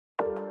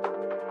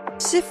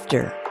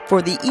Sifter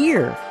for the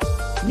ear.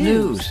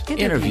 News,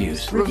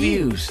 interviews,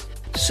 reviews,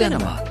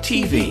 cinema,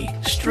 TV,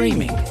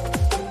 streaming.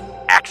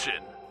 Action!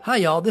 Hi,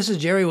 y'all. This is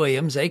Jerry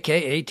Williams,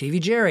 a.k.a. TV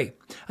Jerry.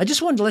 I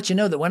just wanted to let you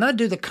know that when I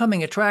do the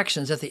coming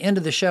attractions at the end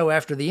of the show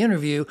after the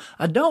interview,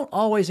 I don't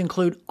always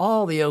include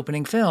all the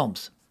opening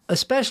films,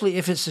 especially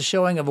if it's the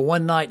showing of a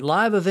one-night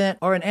live event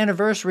or an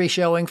anniversary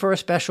showing for a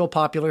special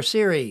popular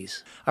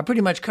series. I pretty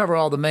much cover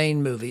all the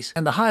main movies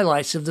and the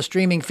highlights of the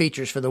streaming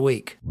features for the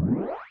week.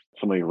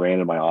 Somebody ran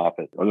in my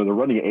office. Oh, they're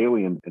running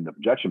Alien in the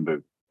projection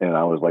booth. And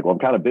I was like, well, I'm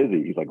kind of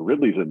busy. He's like,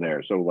 Ridley's in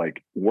there. So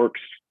like work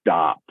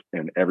stopped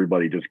and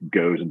everybody just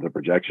goes into the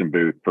projection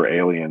booth for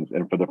Aliens.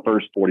 And for the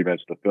first 40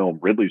 minutes of the film,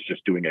 Ridley's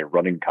just doing a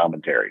running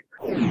commentary.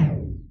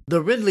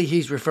 The Ridley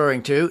he's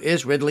referring to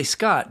is Ridley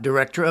Scott,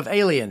 director of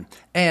Alien.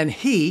 And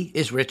he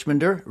is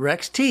Richmonder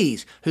Rex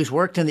Teese, who's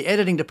worked in the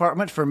editing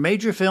department for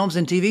major films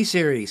and TV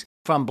series,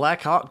 from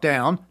Black Hawk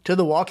Down to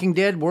The Walking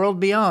Dead World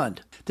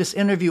Beyond. This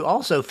interview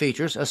also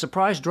features a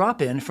surprise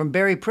drop-in from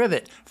Barry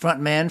Privet,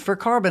 frontman for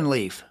Carbon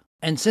Leaf.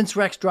 And since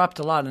Rex dropped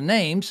a lot of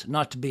names,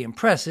 not to be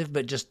impressive,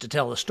 but just to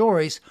tell the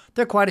stories,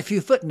 there are quite a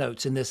few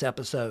footnotes in this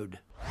episode.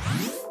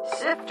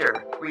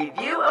 Sifter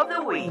Review of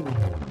the Week.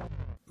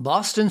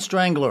 Boston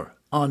Strangler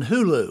on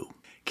Hulu.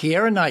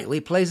 Keira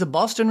Knightley plays a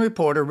Boston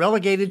reporter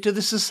relegated to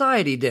the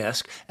society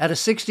desk at a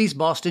 60s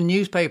Boston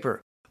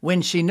newspaper.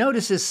 When she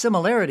notices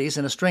similarities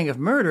in a string of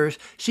murders,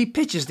 she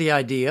pitches the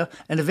idea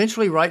and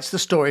eventually writes the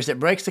stories that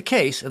breaks the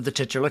case of the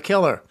titular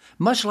killer.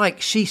 Much like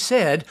She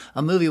Said,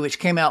 a movie which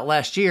came out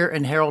last year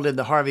and heralded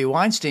the Harvey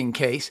Weinstein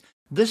case,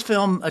 this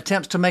film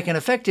attempts to make an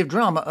effective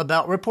drama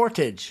about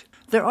reportage.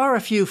 There are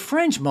a few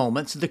fringe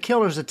moments of the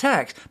killer's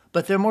attacks,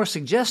 but they're more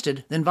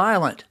suggested than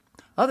violent.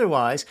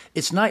 Otherwise,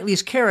 it's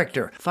Knightley's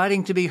character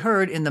fighting to be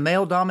heard in the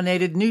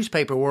male-dominated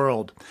newspaper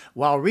world,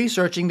 while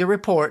researching the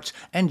reports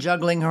and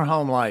juggling her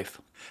home life.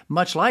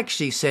 Much like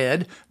She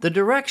Said, the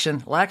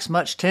direction lacks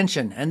much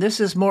tension, and this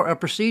is more a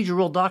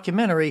procedural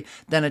documentary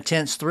than a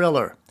tense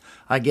thriller.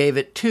 I gave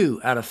it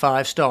 2 out of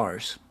 5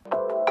 stars.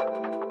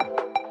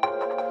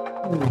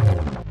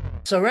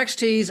 So Rex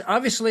Teese,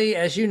 obviously,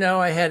 as you know,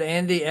 I had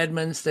Andy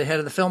Edmonds, the head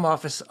of the film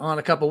office, on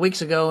a couple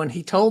weeks ago, and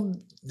he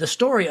told the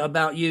story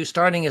about you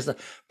starting as the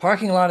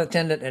parking lot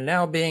attendant and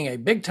now being a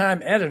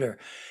big-time editor.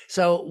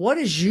 So what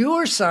is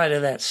your side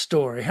of that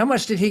story? How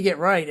much did he get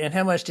right, and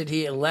how much did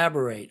he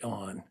elaborate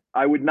on?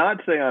 I would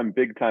not say I'm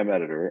big time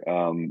editor,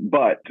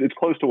 but it's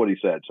close to what he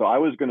said. So I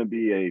was going to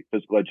be a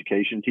physical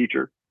education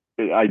teacher.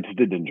 I just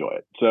didn't enjoy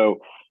it. So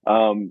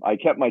I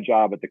kept my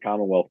job at the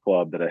Commonwealth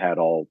Club that I had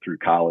all through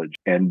college.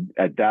 And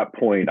at that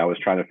point, I was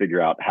trying to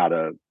figure out how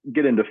to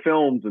get into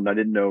films, and I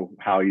didn't know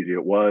how easy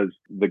it was.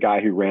 The guy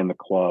who ran the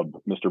club,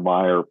 Mr.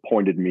 Meyer,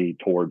 pointed me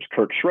towards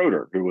Kirk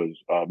Schroeder, who was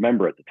a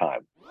member at the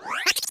time.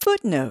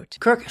 Footnote.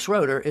 Kirk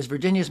Schroeder is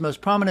Virginia's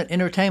most prominent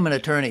entertainment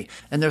attorney,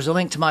 and there's a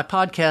link to my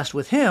podcast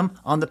with him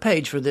on the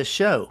page for this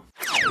show.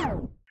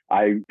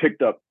 I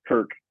picked up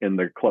Kirk in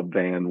the club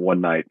van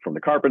one night from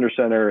the Carpenter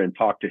Center and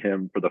talked to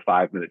him for the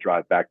 5-minute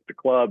drive back to the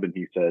club, and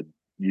he said,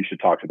 you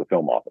should talk to the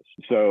film office.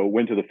 So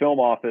went to the film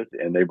office,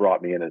 and they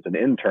brought me in as an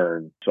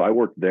intern. So I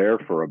worked there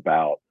for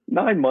about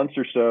 9 months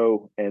or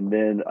so. And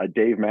then a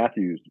Dave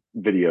Matthews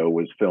video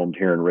was filmed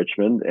here in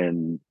Richmond,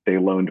 and they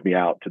loaned me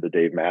out to the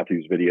Dave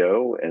Matthews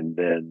video. And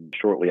then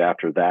shortly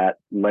after that,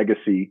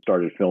 Legacy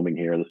started filming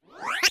here.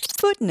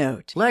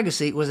 Footnote.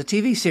 Legacy was a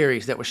TV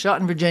series that was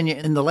shot in Virginia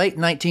in the late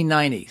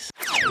 1990s.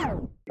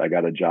 I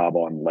got a job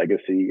on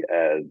Legacy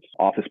as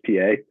office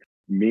PA.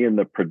 Me and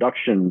the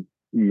production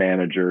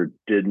manager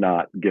did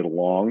not get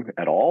along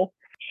at all.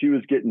 She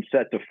was getting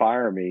set to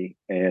fire me,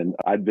 and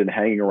I'd been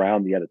hanging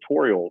around the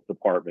editorial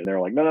department.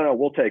 They're like, no,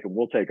 we'll take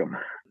him.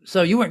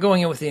 So you weren't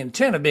going in with the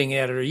intent of being an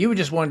editor. You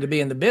just wanted to be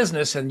in the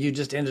business, and you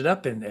just ended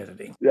up in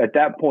editing. At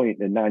that point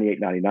in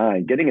 98,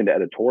 99, getting into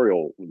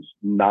editorial was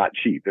not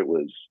cheap. It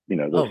was,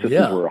 those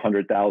systems were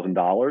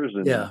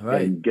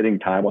 $100,000, and getting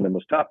time on them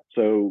was tough.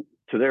 So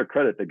to their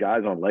credit, the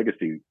guys on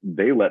Legacy,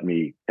 they let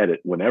me edit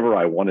whenever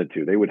I wanted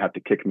to. They would have to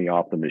kick me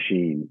off the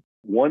machine.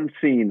 One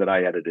scene that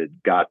I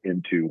edited got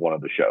into one of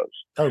the shows.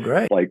 Oh,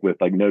 great. With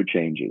no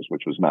changes,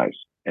 which was nice.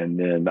 And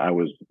then I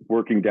was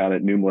working down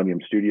at New Millennium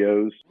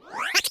Studios.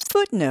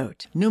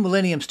 Footnote. New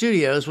Millennium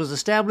Studios was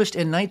established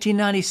in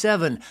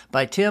 1997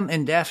 by Tim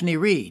and Daphne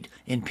Reed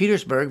in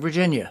Petersburg,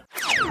 Virginia.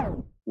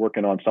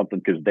 Working on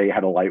something because they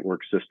had a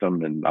Lightwork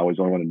system, and I was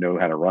the only one to know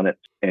how to run it.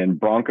 And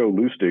Bronco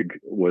Lustig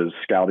was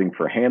scouting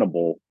for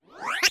Hannibal.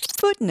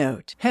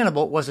 Footnote.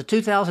 Hannibal was a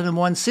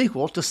 2001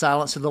 sequel to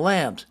Silence of the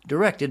Lambs,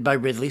 directed by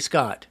Ridley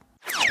Scott.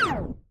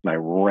 I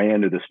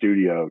ran to the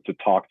studio to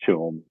talk to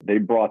them. They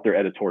brought their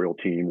editorial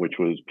team, which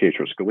was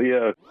Pietro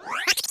Scalia.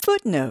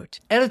 Footnote.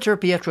 Editor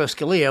Pietro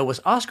Scalia was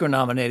Oscar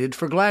nominated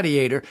for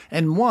Gladiator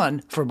and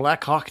won for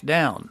Black Hawk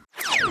Down.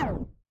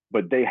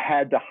 But they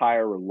had to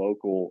hire a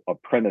local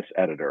apprentice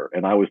editor,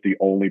 and I was the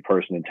only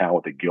person in town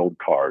with a guild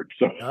card.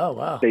 So oh,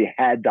 wow. They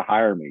had to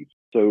hire me.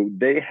 So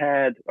they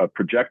had a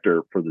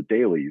projector for the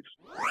dailies.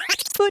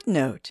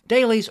 Footnote.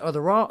 Dailies are the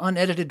raw,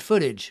 unedited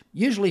footage,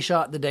 usually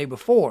shot the day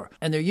before,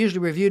 and they're usually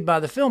reviewed by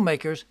the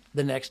filmmakers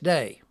the next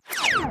day.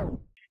 And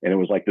it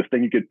was like this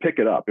thing, you could pick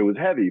it up. It was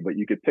heavy, but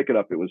you could pick it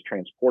up. It was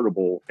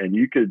transportable, and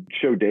you could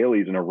show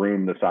dailies in a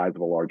room the size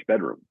of a large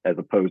bedroom, as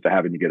opposed to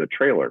having to get a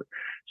trailer.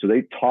 So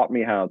they taught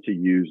me how to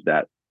use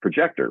that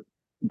projector.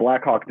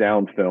 Black Hawk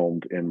Down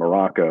filmed in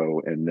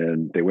Morocco, and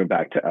then they went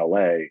back to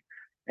LA,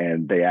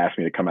 and they asked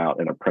me to come out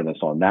and apprentice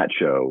on that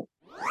show.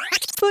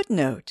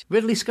 Footnote.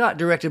 Ridley Scott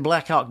directed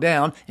Black Hawk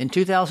Down in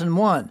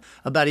 2001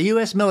 about a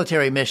U.S.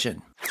 military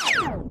mission.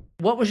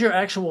 What was your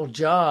actual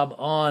job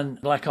on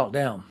Black Hawk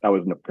Down? I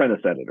was an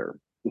apprentice editor.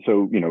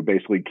 So,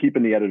 basically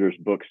keeping the editors'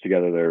 books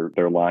together,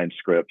 their line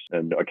scripts,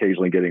 and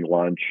occasionally getting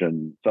lunch.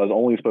 And so I was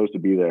only supposed to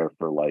be there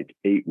for like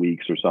 8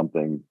 weeks or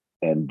something.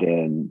 And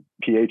then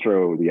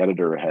Pietro, the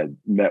editor, had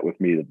met with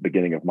me at the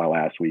beginning of my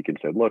last week and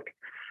said, look,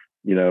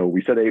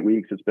 we said 8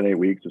 weeks. It's been 8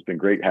 weeks. It's been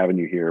great having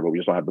you here, but we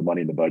just don't have the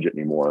money in the budget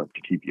anymore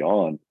to keep you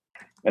on.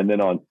 And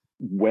then on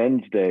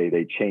Wednesday,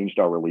 they changed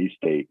our release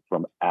date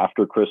from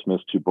after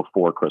Christmas to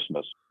before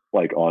Christmas.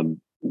 Like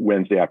on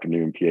Wednesday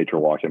afternoon, Pietro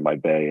walked in my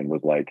bay and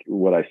was like,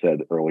 what I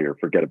said earlier,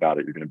 forget about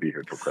it. You're going to be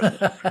here till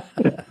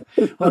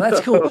Christmas. Well, that's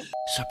cool.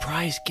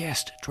 Surprise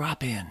guest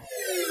drop in.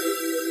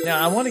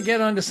 Now, I want to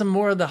get onto some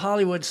more of the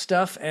Hollywood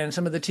stuff and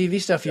some of the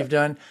TV stuff you've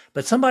done,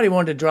 but somebody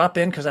wanted to drop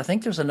in because I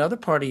think there's another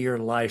part of your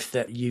life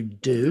that you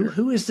do.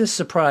 Who is this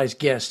surprise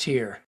guest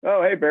here?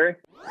 Oh, hey, Barry.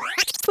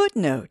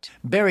 Footnote.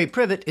 Barry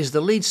Privet is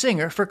the lead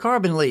singer for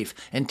Carbon Leaf,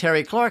 and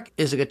Terry Clark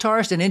is a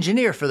guitarist and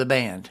engineer for the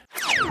band.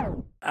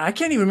 I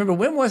can't even remember,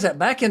 when was that?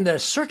 Back in the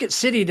Circuit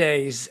City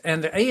days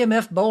and the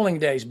AMF bowling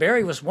days.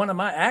 Barry was one of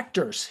my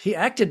actors. He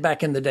acted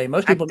back in the day.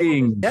 Most people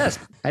don't. Yes.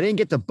 I didn't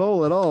get to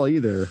bowl at all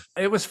either.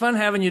 It was fun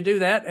having you do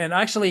that. And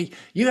actually,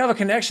 you have a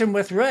connection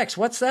with Rex.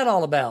 What's that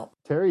all about?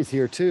 Terry's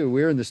here too.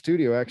 We're in the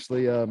studio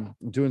actually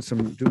doing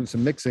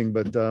some mixing,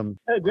 but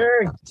Hey,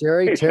 Barry.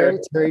 Jerry.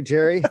 Hey,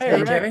 Jerry.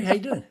 How you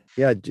doing?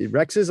 Yeah,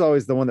 Rex is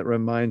always the one that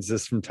reminds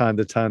us from time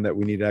to time that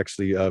we need to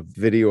actually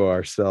video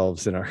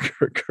ourselves in our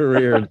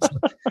career. And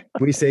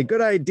we say,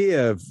 good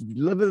idea.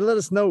 Let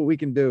us know what we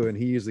can do. And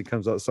he usually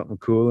comes out with something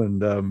cool.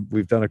 And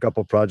we've done a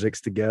couple projects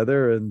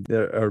together and they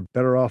are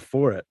better off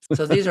for it.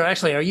 So these are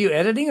actually, are you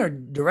editing or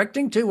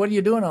directing too? What are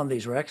you doing on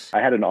these, Rex? I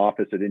had an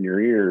office at In Your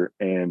Ear,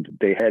 and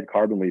they had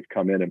Carbon Leaf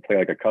come in and play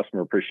like a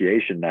customer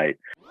appreciation night.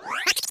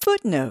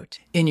 Footnote.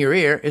 In Your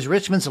Ear is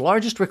Richmond's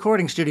largest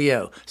recording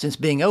studio since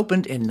being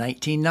opened in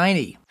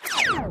 1990.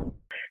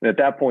 And at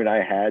that point,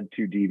 I had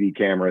 2 DV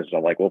cameras.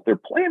 I'm like, well, if they're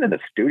playing in the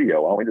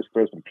studio, why don't we just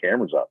throw some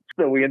cameras up?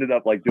 So we ended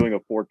up like doing a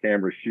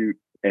 4-camera shoot,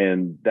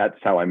 and that's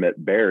how I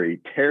met Barry.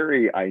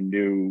 Terry, I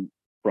knew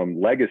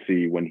from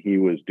Legacy when he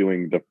was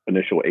doing the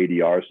initial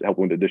ADRs,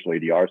 helping with additional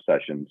ADR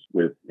sessions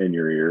with In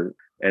Your Ear.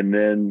 And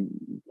then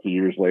 2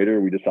 years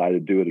later, we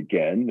decided to do it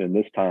again. And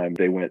this time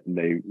they went and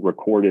they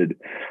recorded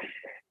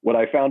what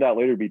I found out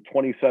later to be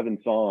 27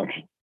 songs.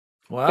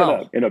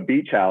 Wow. In a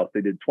beach house.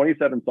 They did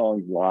 27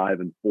 songs live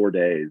in 4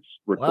 days,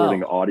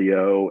 recording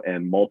audio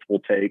and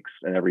multiple takes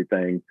and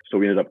everything. So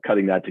we ended up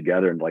cutting that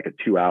together in like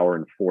a 2-hour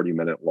and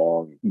 40-minute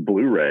long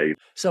Blu-ray.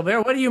 So,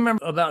 Bear, what do you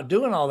remember about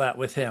doing all that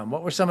with him?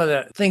 What were some of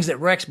the things that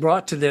Rex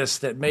brought to this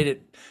that made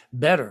it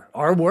better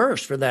or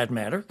worse for that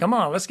matter? Come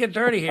on, let's get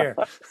dirty here.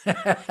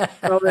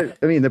 Well,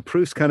 I mean, the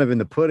proof's kind of in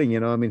the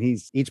pudding, I mean,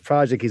 each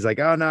project, he's like,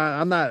 oh no,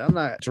 I'm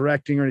not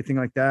directing or anything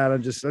like that. I'll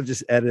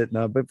just edit.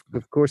 No, but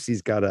of course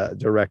he's got a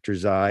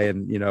director's eye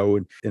and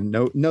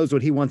knows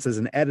what he wants as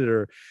an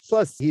editor.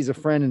 Plus he's a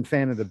friend and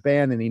fan of the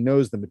band and he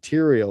knows the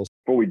materials.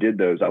 Before we did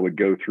those, I would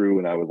go through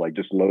and I would like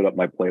just load up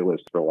my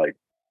playlist for like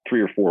 3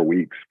 or 4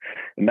 weeks.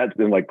 And that's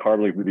been like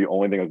Carbon Leaf would be the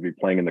only thing I would be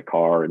playing in the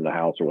car, in the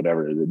house or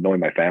whatever. It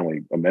annoyed my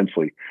family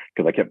immensely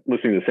because I kept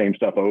listening to the same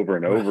stuff over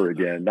and over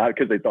again. Not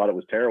because they thought it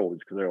was terrible, it's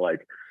because they're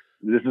like,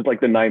 this is like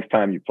the 9th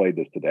time you played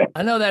this today.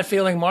 I know that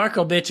feeling. Mark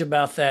will bitch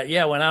about that.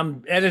 Yeah, when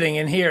I'm editing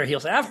in here,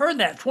 he'll say, I've heard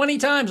that 20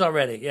 times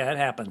already. Yeah, it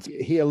happens.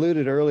 He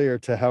alluded earlier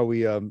to how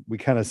we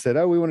kind of said,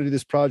 oh, we want to do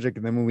this project.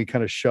 And then when we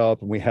kind of show up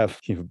and we have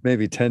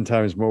maybe 10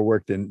 times more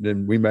work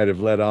than we might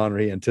have let on or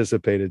he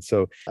anticipated.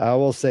 So I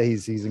will say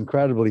he's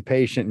incredibly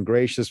patient and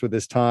gracious with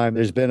his time.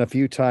 There's been a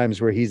few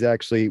times where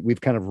we've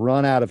kind of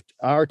run out of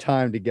our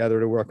time together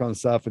to work on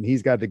stuff. And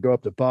he's got to go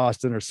up to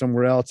Boston or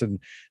somewhere else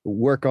and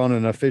work on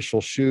an official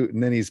shoot.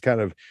 And then he's kind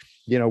of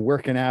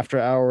working after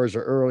hours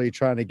or early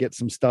trying to get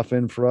some stuff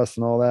in for us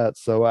and all that.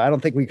 So I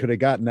don't think we could have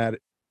gotten that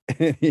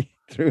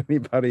through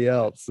anybody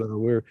else. So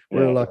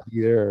we're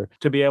lucky there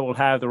to be able to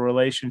have the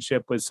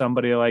relationship with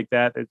somebody like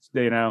that. It's,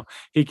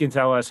 he can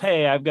tell us,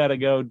 hey, I've got to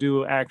go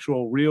do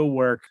actual real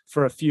work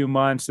for a few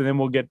months and then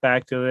we'll get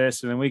back to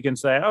this. And then we can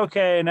say,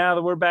 okay, now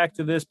that we're back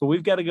to this, but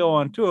we've got to go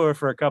on tour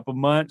for a couple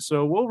months.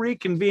 So we'll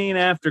reconvene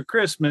after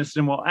Christmas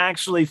and we'll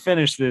actually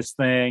finish this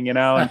thing, And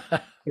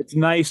It's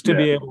nice to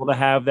be Yeah. able to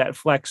have that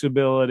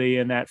flexibility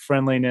and that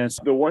friendliness.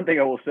 The one thing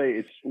I will say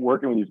is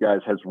working with these guys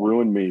has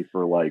ruined me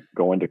for like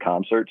going to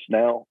concerts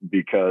now,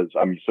 because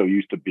I'm so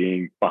used to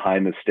being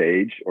behind the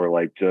stage, or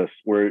like just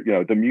where, you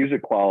know, the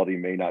music quality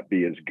may not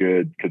be as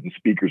good because the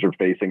speakers are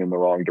facing in the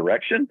wrong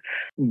direction,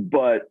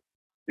 but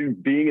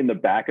being in the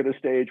back of the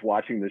stage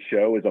watching the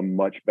show is a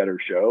much better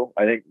show.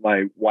 I think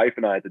my wife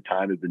and I at the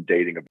time had been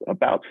dating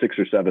about 6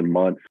 or 7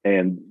 months,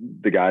 and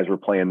the guys were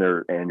playing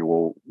their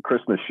annual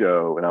Christmas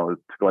show, and I said,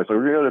 we're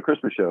going to go to a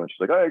Christmas show. And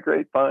she's like, all right,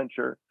 great, fine,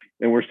 sure.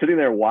 And we're sitting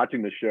there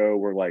watching the show.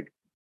 We're like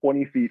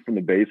 20 feet from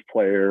the bass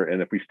player,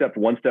 and if we stepped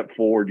one step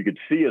forward, you could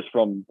see us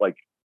from like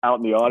out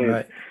in the audience.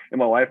 Right. And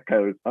my wife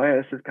goes, oh yeah,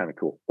 this is kind of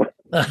cool.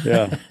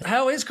 Yeah.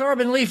 How is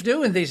Carbon Leaf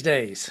doing these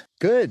days?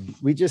 Good.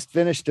 We just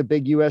finished a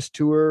big US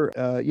tour.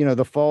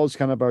 The fall is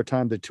kind of our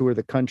time to tour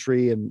the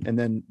country, and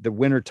then the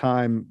winter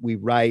time we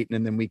write,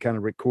 and then we kind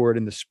of record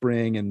in the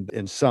spring and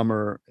in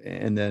summer,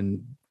 and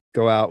then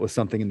go out with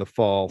something in the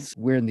fall. So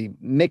we're in the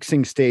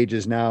mixing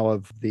stages now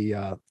of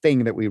the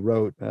thing that we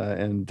wrote,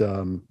 and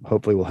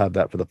hopefully we'll have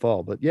that for the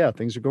fall. But yeah,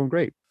 things are going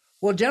great.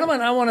 Well, gentlemen,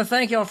 I want to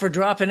thank y'all for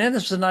dropping in.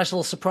 This was a nice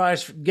little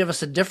surprise. Give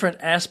us a different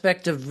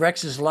aspect of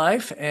Rex's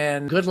life,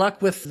 and good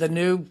luck with the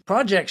new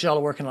projects y'all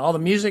are working on, all the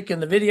music and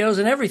the videos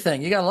and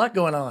everything. You got a lot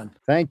going on.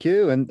 Thank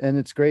you. And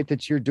it's great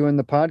that you're doing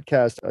the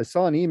podcast. I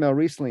saw an email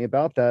recently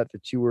about that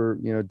you were,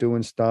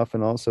 doing stuff.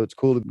 And also it's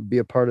cool to be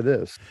a part of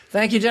this.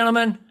 Thank you,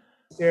 gentlemen.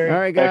 All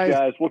right, guys. Thanks,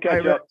 guys. We'll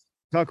catch up.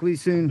 Talk with you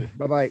soon.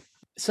 Bye-bye.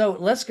 So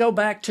let's go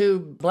back to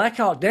Black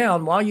Hawk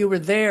Down. While you were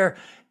there,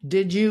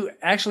 did you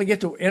actually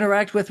get to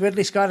interact with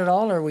Ridley Scott at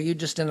all, or were you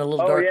just in a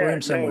little dark room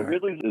somewhere? No,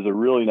 Ridley is a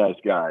really nice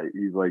guy.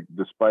 He's like,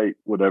 despite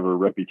whatever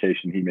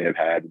reputation he may have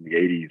had in the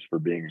 80s for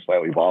being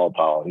slightly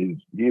volatile,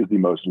 he is the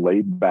most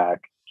laid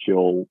back,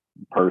 chill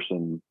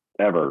person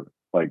ever.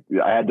 Like,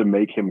 I had to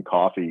make him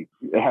coffee.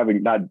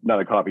 Having not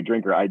a coffee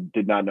drinker, I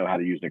did not know how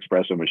to use an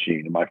espresso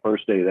machine. And my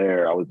first day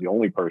there, I was the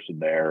only person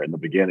there in the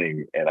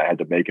beginning, and I had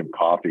to make him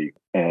coffee,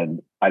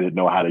 and I didn't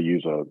know how to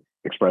use a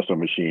espresso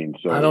machine.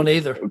 So I don't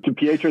either. To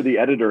Pietro, the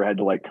editor, had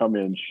to like come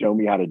in, show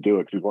me how to do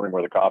it, because he was wondering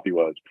where the coffee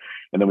was.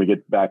 And then we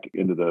get back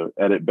into the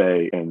edit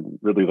bay, and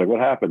Ridley's like, what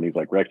happened? He's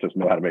like, Rex doesn't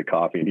know how to make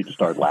coffee. And he just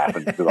started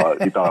laughing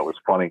because he thought it was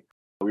funny.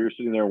 We were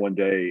sitting there one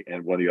day,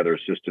 and one of the other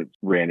assistants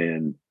ran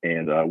in,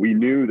 and we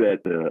knew that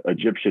the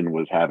Egyptian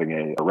was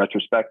having a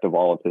retrospect of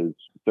all of his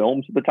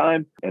films at the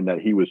time, and that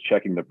he was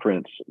checking the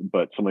prints.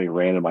 But somebody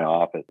ran in my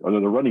office. They're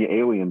running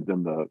Aliens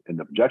in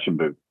the projection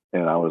booth.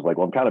 And I was like,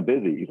 well, I'm kind of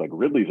busy. He's like,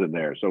 Ridley's in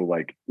there. So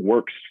like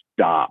work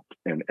stopped,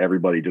 and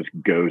everybody just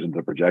goes into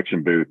the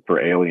projection booth for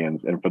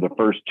Aliens. And for the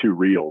first 2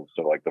 reels,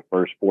 so like the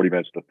first 40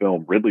 minutes of the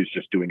film, Ridley's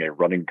just doing a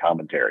running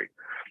commentary.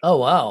 Oh,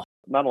 wow.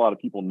 Not a lot of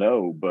people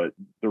know, but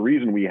the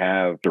reason we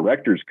have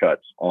director's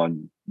cuts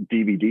on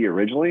DVD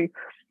originally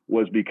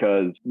was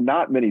because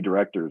not many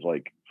directors,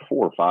 like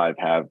 4 or 5,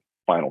 have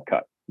final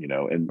cut.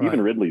 And Right.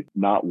 Even Ridley's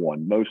not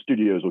one. Most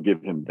studios will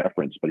give him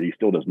deference, but he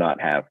still does not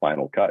have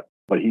final cut.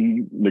 But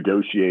he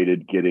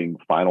negotiated getting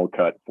final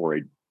cut for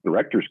a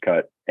director's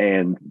cut,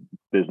 and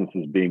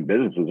businesses being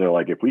businesses, they're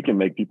like, if we can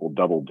make people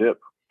double dip,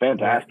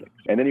 fantastic.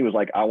 Right. And then he was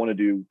like, I want to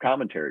do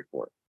commentary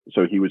for it.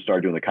 So he would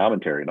start doing the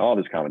commentary, and all of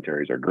his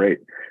commentaries are great.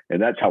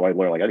 And that's how I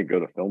learned. Like, I didn't go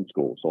to film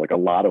school. So like a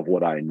lot of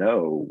what I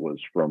know was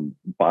from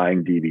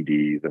buying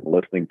DVDs and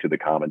listening to the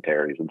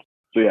commentaries. And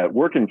so yeah,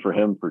 working for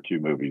him for 2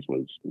 movies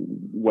was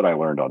what I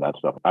learned on that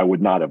stuff. I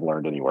would not have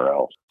learned anywhere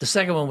else. The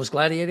second one was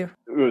Gladiator?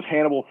 It was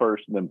Hannibal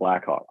first, and then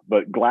Black Hawk.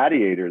 But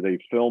Gladiator, they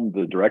filmed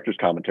the director's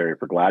commentary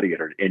for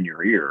Gladiator in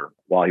your ear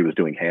while he was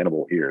doing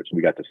Hannibal here. So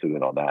we got to sit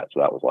in on that. So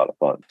that was a lot of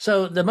fun.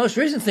 So the most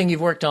recent thing you've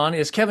worked on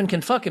is Kevin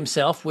Can Fuck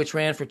Himself, which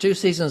ran for 2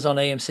 seasons on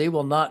AMC,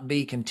 will not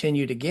be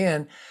continued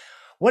again.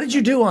 What did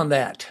you do on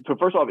that? So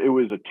first off, it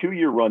was a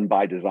 2-year run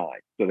by design.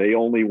 So they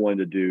only wanted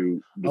to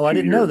do the I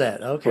didn't know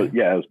that. Okay. So,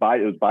 yeah, it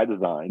was by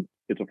design.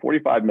 It's a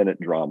 45-minute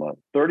drama.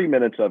 30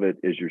 minutes of it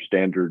is your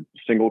standard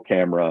single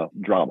camera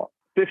drama.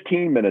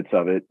 15 minutes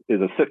of it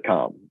is a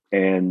sitcom.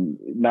 And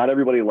not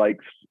everybody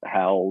likes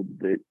how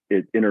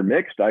it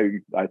intermixed.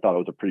 I thought it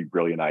was a pretty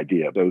brilliant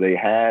idea. So they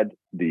had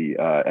the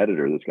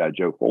editor, this guy,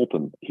 Joe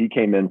Fulton. He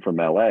came in from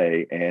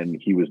LA, and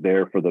he was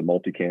there for the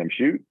multicam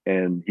shoot.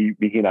 And he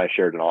and I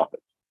shared an office.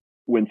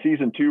 When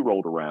season 2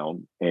 rolled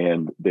around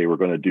and they were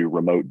going to do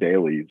remote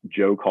dailies,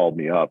 Joe called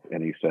me up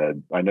and he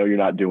said, I know you're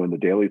not doing the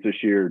dailies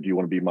this year. Do you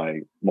want to be my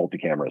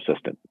multi-camera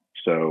assistant?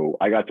 So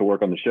I got to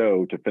work on the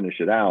show to finish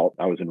it out.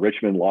 I was in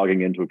Richmond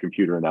logging into a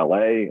computer in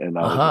LA, and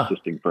I was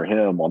assisting for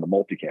him on the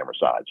multi-camera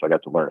side. So I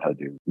got to learn how to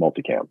do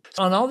multicam.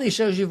 On all these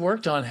shows you've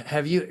worked on,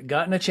 have you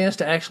gotten a chance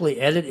to actually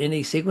edit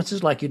any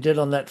sequences like you did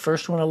on that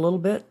first one a little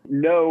bit?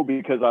 No,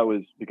 because I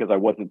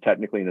wasn't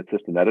technically an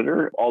assistant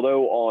editor.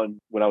 Although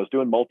when I was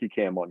doing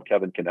multicam on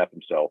Kevin Can F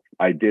Himself,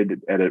 I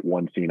did edit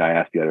one scene. I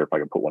asked the editor if I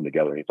could put one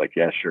together, and he's like,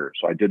 yeah, sure.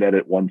 So I did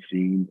edit one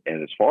scene,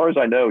 and as far as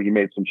I know, he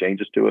made some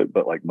changes to it,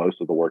 but like most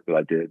of the work that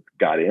I did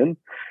got in.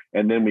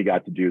 And then we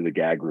got to do the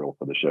gag reel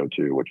for the show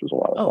too, which was a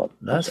lot of fun.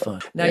 That's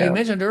fun. Now, yeah. You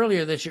mentioned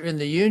earlier that you're in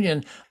the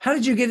union. How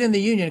did you get in the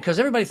union? Because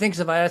everybody thinks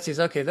of IATSE as,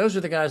 okay, those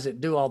are the guys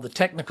that do all the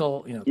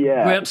technical,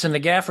 grips and the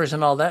gaffers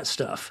and all that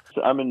stuff.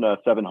 So I'm in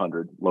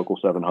 700, local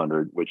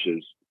 700, which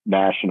is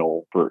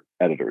national for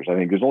editors. I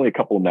think there's only a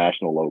couple of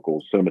national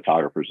locals.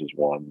 Cinematographers is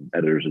one,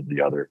 editors is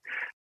the other.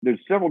 There's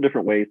several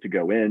different ways to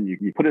go in.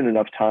 You put in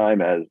enough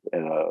time as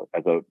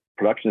a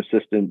production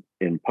assistant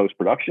in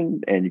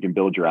post-production, and you can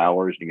build your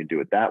hours. You can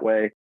do it that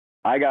way.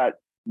 I got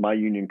my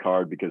union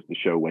card because the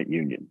show went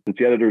union. Since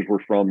the editors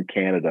were from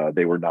Canada,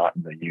 they were not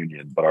in the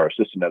union, but our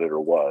assistant editor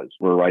was.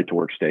 We're a right to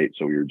work state,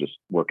 so we were just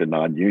working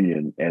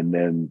non-union. And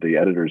then the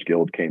Editors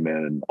Guild came in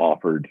and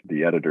offered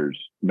the editors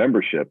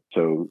membership.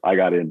 So I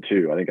got in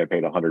too. I think I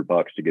paid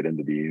 $100 to get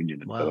into the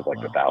union instead of like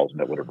 $1,000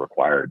 that would have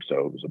required. So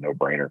it was a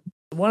no-brainer.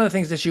 One of the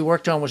things that you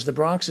worked on was The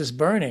Bronx is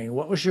Burning.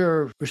 What was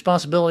your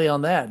responsibility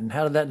on that, and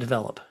how did that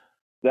develop?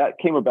 That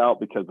came about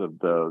because of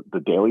the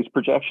dailies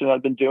projection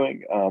I'd been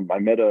doing. I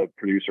met a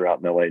producer out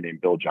in LA named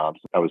Bill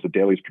Johnson. I was a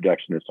dailies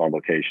projectionist on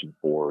location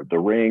for The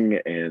Ring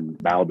and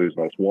Malibu's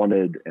Most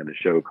Wanted and a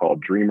show called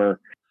Dreamer.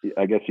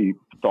 I guess he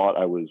thought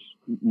I was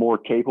more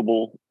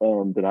capable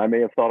than I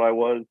may have thought I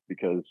was,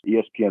 because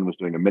ESPN was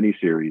doing a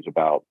miniseries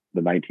about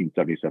the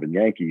 1977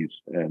 Yankees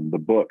and the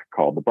book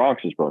called The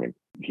Bronx is Burning.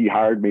 He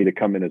hired me to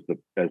come in as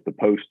the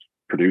post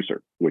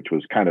producer, which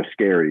was kind of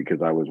scary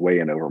because I was way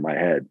in over my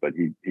head, but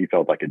he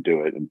felt I could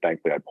do it, and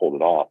thankfully I pulled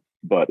it off.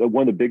 But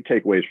one of the big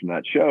takeaways from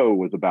that show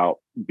was about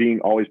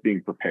always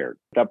being prepared.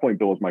 At that point,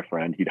 Bill was my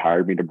friend. He'd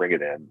hired me to bring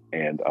it in.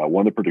 And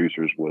one of the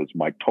producers was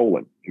Mike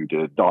Tolan, who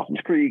did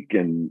Dawson's Creek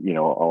and,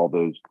 all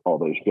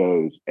those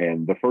shows.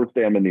 And the first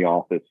day I'm in the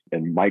office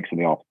and Mike's in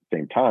the office at the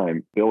same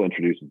time, Bill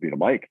introduces me to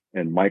Mike.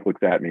 And Mike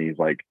looks at me. He's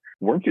like,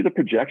 "Weren't you the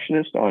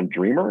projectionist on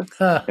Dreamer?"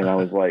 And I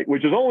was like,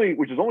 which is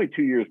only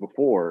 2 years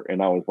before.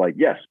 And I was like,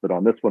 "Yes, but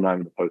on this one,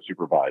 I'm the post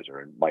supervisor."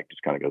 And Mike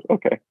just kind of goes,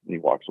 "Okay." And he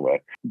walks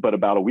away. But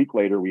about a week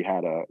later, we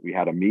had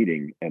a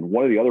meeting, and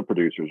one of the other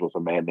producers was a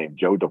man named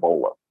Joe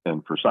Davola.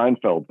 And for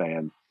Seinfeld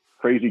fans,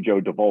 Crazy Joe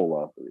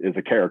Davola is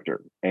a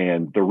character.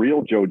 And the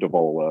real Joe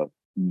Davola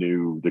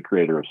knew the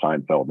creator of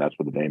Seinfeld, and that's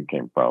where the name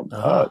came from.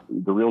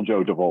 The real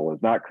Joe Davola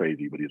is not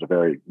crazy, but he's a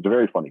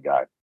very funny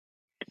guy.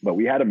 But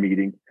we had a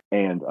meeting,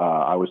 and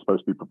I was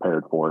supposed to be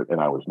prepared for it, and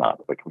I was not.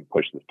 Like, "Can we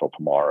push this till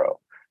tomorrow?"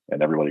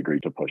 And everybody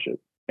agreed to push it.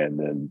 And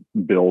then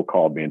Bill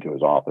called me into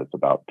his office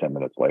about 10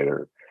 minutes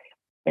later,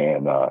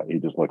 and he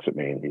just looks at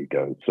me and he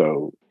goes,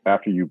 "So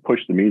after you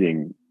pushed the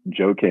meeting,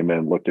 Joe came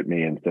in, looked at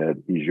me and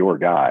said, 'He's your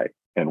guy,'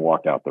 and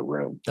walked out the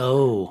room."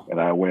 Oh. And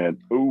I went,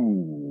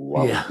 "Ooh."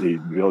 Yeah.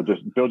 Bill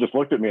just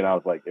looked at me, and I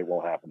was like, "It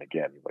won't happen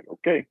again." He's like,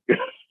 "Okay."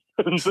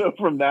 So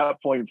from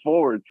that point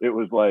forward,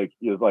 it's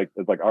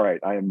like, all right,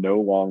 I am no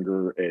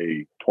longer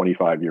a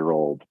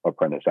 25-year-old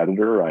apprentice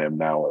editor. I am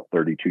now a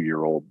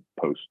 32-year-old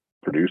post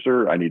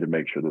producer. I need to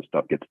make sure this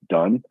stuff gets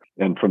done.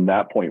 And from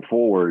that point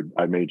forward,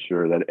 I made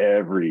sure that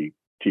every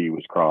T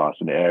was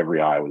crossed and every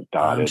I was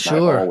dotted. I'm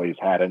sure. I've always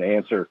had an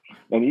answer.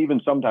 And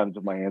even sometimes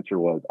if my answer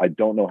was, "I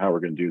don't know how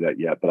we're going to do that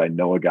yet, but I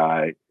know a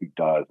guy who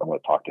does. I'm going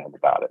to talk to him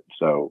about it."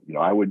 So,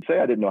 I would say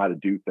I didn't know how to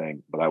do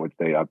things, but I would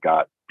say I've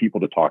got people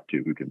to talk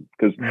to who can,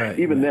 because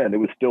then it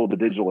was still the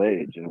digital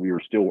age and we were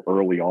still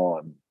early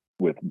on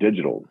with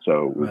digital.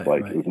 So it was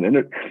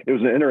it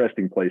was an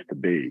interesting place to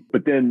be.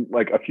 But then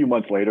like a few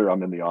months later,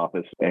 I'm in the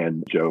office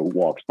and Joe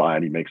walks by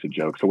and he makes a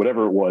joke. So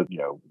whatever it was,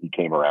 he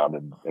came around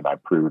and I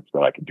proved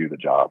that I could do the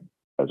job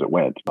as it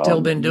went.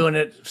 Still been doing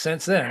it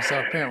since then. So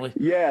apparently.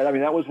 Yeah. I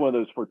mean, that was one of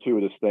those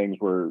fortuitous things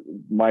where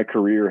my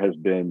career has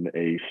been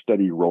a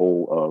steady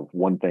roll of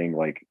one thing,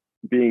 like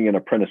being an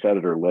apprentice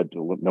editor led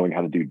to knowing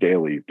how to do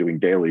dailies. Doing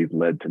dailies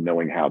led to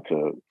knowing how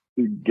to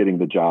getting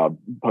the job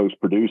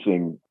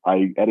post-producing.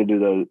 I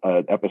edited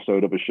an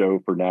episode of a show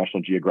for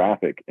National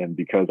Geographic. And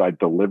because I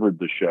delivered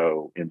the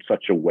show in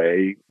such a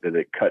way that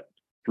it cut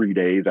 3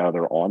 days out of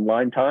their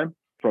online time,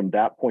 from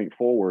that point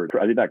forward,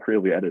 I did not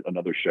creatively edit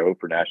another show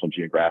for National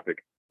Geographic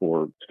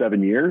for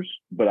 7 years,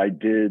 but I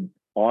did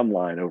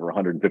online over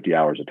 150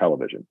 hours of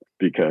television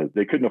because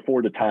they couldn't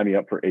afford to tie me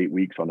up for 8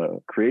 weeks on a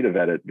creative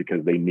edit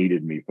because they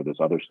needed me for this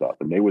other stuff.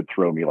 And they would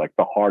throw me like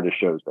the hardest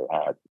shows they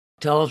had.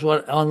 Tell us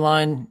what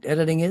online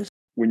editing is.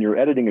 When you're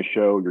editing a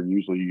show, you're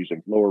usually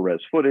using lower res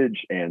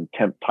footage and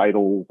temp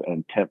titles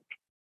and temp.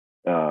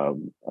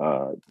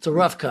 It's a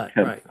rough cut,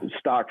 right?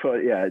 Stock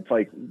footage. Yeah, it's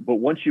like, but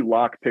once you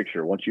lock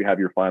picture, once you have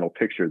your final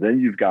picture, then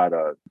you've got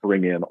to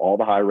bring in all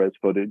the high res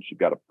footage. You've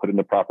got to put in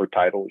the proper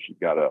titles. You've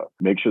got to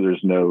make sure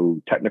there's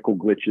no technical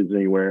glitches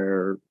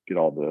anywhere. Get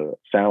all the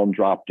sound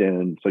dropped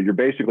in. So you're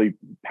basically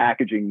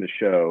packaging the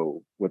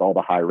show with all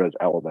the high res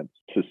elements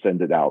to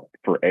send it out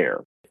for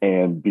air.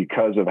 And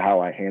because of how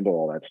I handle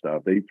all that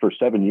stuff, for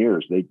 7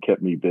 years, they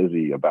kept me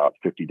busy about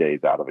 50 days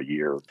out of a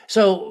year.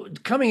 So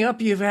coming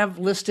up, you have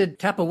listed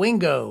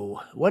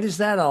Tapawingo. What is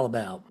that all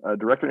about? A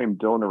director named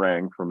Dylan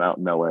Narang from out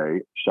in LA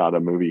shot a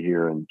movie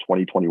here in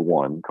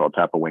 2021 called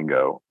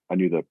Tapawingo. I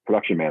knew the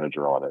production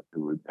manager on it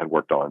who had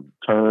worked on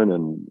Turn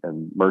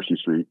and Mercy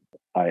Street.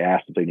 I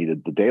asked if they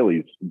needed the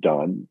dailies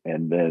done,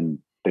 and then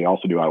they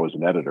also knew I was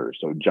an editor.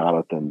 So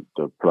Jonathan,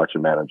 the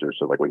production manager,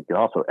 said, like, well, you can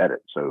also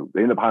edit. So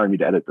they ended up hiring me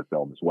to edit the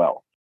film as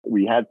well.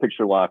 We had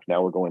picture lock.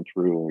 Now we're going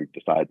through and we've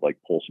decided like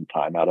pull some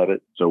time out of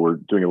it. So we're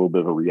doing a little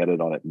bit of a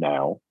re-edit on it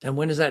now. And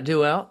when does that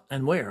due out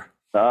and where?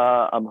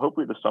 I'm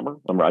hopefully this summer.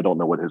 I don't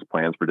know what his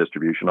plans for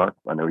distribution are.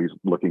 I know he's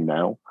looking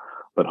now,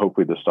 but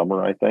hopefully this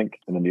summer, I think.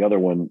 And then the other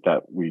one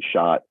that we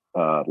shot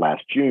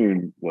last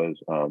June was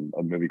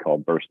a movie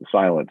called Burst of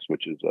Silence,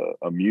 which is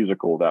a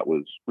musical that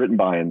was written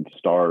by and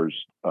stars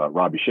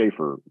Robbie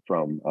Schaefer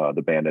from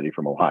the band Eddie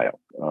from Ohio.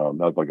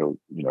 That was like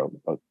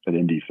an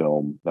indie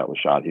film that was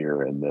shot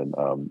here, and then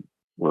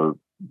we're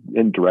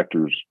in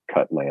director's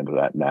cut land of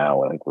that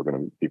now. I think we're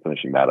going to be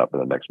finishing that up in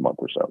the next month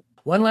or so.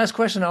 One last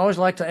question I always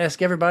like to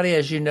ask everybody,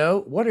 as you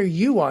know, what are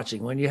you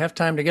watching when you have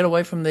time to get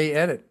away from the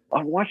edit?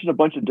 I'm watching a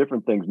bunch of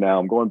different things now.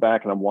 I'm going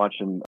back and I'm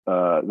watching,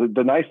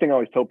 the nice thing I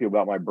always tell people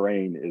about my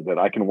brain is that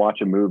I can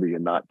watch a movie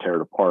and not tear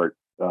it apart.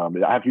 I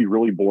have to be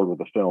really bored with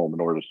the film in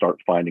order to start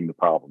finding the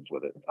problems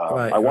with it.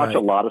 I watch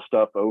a lot of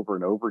stuff over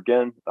and over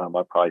again.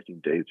 I've probably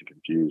seen Dazed and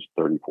Confused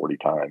 30, 40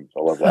 times.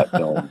 I love that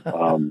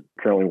film.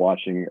 Currently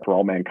watching For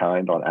All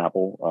Mankind on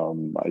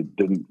Apple. I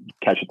didn't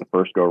catch it the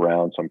first go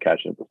around, so I'm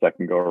catching it the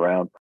second go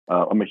around.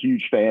 I'm a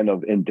huge fan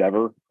of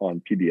Endeavor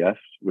on PBS,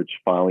 which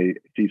finally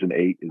season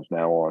 8 is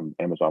now on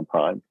Amazon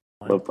Prime.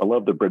 I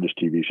love the British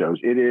TV shows.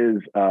 It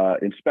is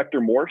Inspector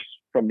Morse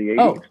from the 80s.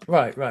 Oh,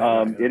 right.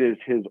 It is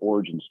his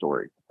origin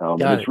story. And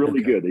it's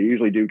really good. They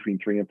usually do between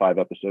 3 and 5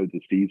 episodes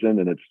a season,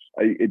 and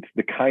it's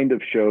the kind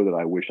of show that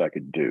I wish I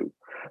could do.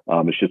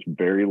 It's just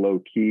very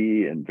low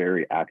key and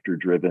very actor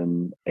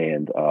driven.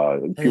 And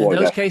in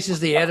those cases,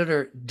 the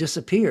editor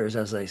disappears,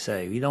 as they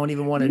say. You don't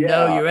even want to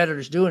know your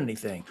editor's doing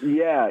anything.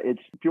 Yeah,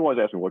 people always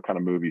ask me what kind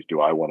of movies do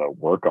I want to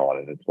work on,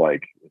 and it's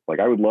like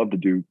I would love to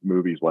do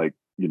movies like,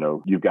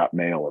 You've Got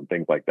Mail and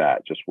things like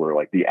that, just where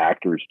like the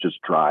actors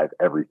just drive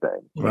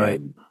everything. Right.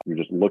 And you're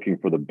just looking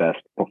for the best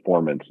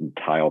performance and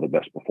tie all the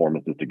best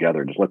performances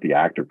together and just let the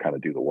actor kind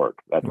of do the work.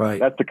 That's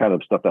the kind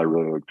of stuff that I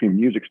really like. Between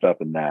music stuff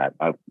and that,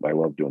 I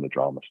love doing the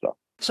drama stuff.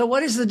 So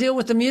what is the deal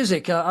with the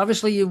music?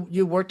 Obviously,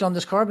 you worked on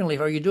this Carbon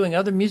Leaf. Are you doing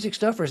other music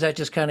stuff, or is that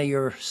just kind of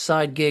your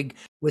side gig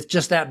with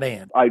just that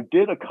band? I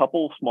did a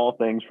couple small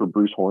things for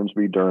Bruce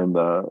Hornsby during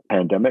the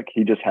pandemic.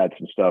 He just had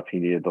some stuff he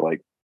needed to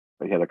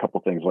he had a couple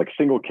things like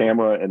single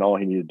camera, and all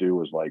he needed to do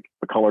was like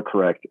the color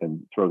correct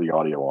and throw the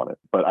audio on it.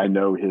 But I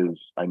know his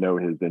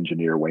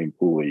engineer, Wayne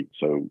Pooley,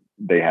 so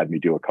they had me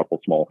do a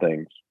couple small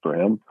things for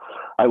him.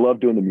 I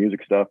love doing the music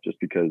stuff just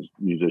because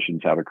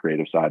musicians have a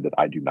creative side that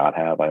I do not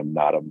have. I'm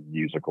not a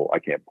musical. I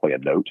can't play a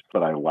note,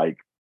 but I like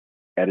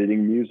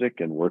editing music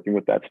and working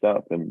with that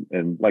stuff. And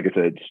like I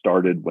said, it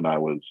started when I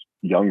was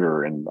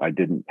younger and I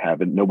didn't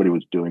have it. Nobody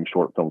was doing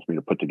short films for me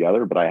to put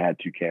together, but I had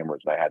 2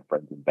 cameras and I had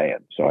friends in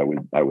bands. So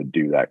I would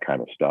do that kind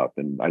of stuff.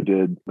 And I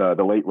did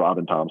the late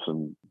Robin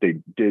Thompson. They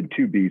did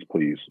 2 Bees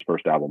Please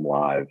first album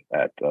live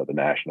at the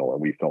National,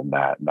 and we filmed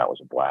that, and that was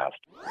a blast.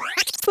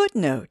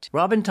 Footnote.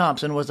 Robin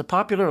Thompson was a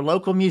popular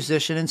local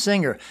musician and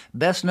singer,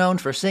 best known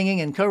for singing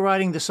and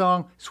co-writing the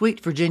song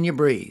Sweet Virginia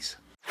Breeze.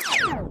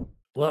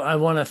 Well, I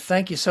want to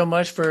thank you so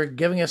much for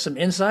giving us some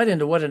insight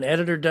into what an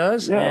editor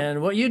does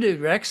and what you do,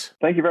 Rex.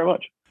 Thank you very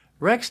much.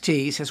 Rex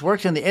Teese has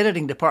worked in the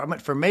editing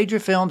department for major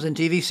films and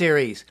TV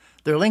series.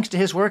 There are links to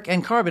his work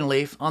and Carbon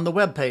Leaf on the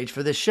webpage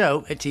for this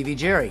show at TV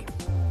Jerry.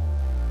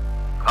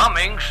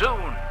 Coming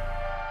soon.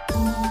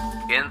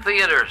 In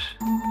theaters.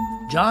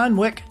 John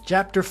Wick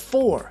Chapter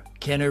 4.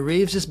 Keanu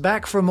Reeves is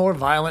back for more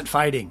violent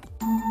fighting.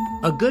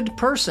 A Good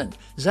Person.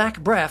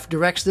 Zach Braff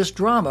directs this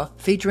drama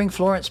featuring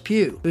Florence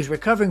Pugh, who's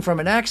recovering from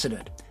an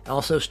accident.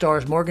 Also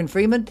stars Morgan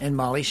Freeman and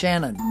Molly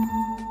Shannon.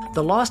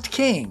 The Lost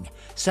King.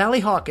 Sally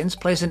Hawkins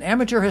plays an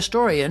amateur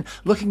historian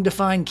looking to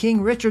find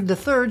King Richard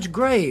III's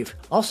grave,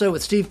 also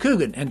with Steve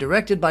Coogan and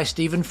directed by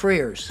Stephen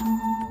Frears.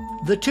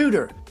 The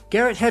Tutor.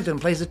 Garrett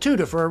Hedlund plays a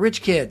tutor for a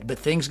rich kid, but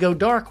things go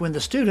dark when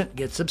the student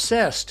gets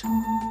obsessed.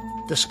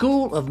 The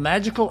School of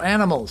Magical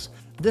Animals.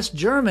 This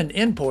German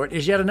import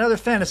is yet another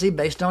fantasy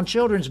based on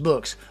children's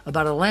books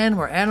about a land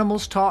where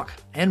animals talk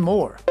and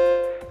more.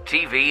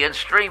 TV and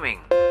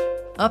streaming.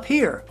 Up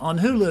Here on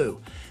Hulu.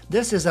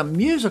 This is a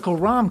musical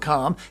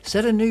rom-com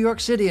set in New York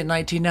City in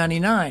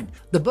 1999.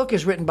 The book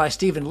is written by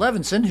Stephen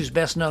Levinson, who's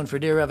best known for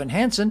Dear Evan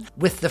Hansen,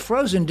 with the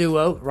Frozen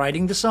duo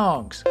writing the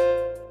songs.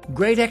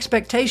 Great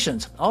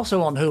Expectations,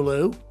 also on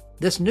Hulu.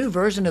 This new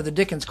version of the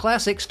Dickens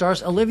classic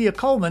stars Olivia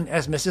Colman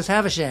as Mrs.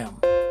 Havisham.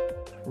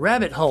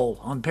 Rabbit Hole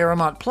on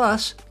Paramount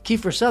Plus.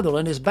 Kiefer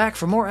Sutherland is back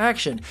for more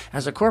action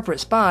as a corporate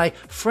spy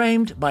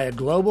framed by a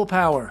global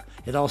power.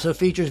 It also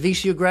features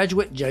VCU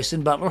graduate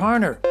Jason Butler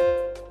Harner.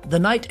 The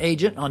Night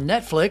Agent on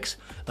Netflix.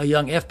 A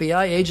young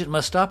FBI agent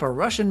must stop a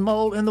Russian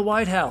mole in the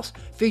White House,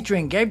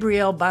 featuring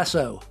Gabriel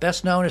Basso,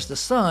 best known as the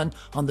Sun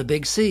on The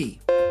Big C.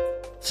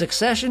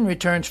 Succession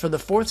returns for the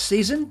 4th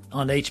season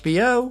on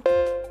HBO.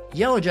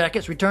 Yellow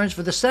Jackets returns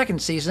for the 2nd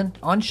season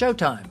on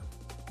Showtime.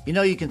 You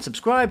know you can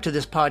subscribe to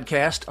this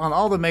podcast on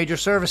all the major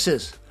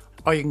services.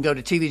 Or you can go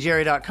to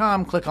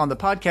tvjerry.com, click on the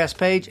podcast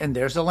page, and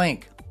there's a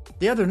link.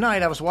 The other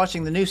night, I was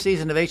watching the new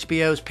season of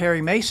HBO's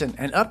Perry Mason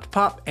and up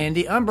pop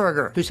Andy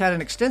Umberger, who's had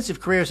an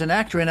extensive career as an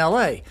actor in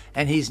L.A.,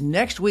 and he's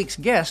next week's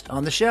guest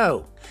on the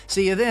show.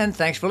 See you then.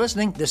 Thanks for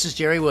listening. This is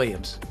Jerry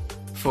Williams.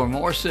 For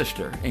more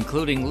Sister,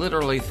 including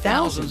literally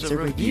thousands of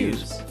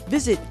reviews,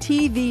 visit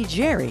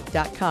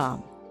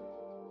tvjerry.com.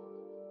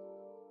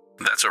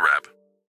 That's a wrap.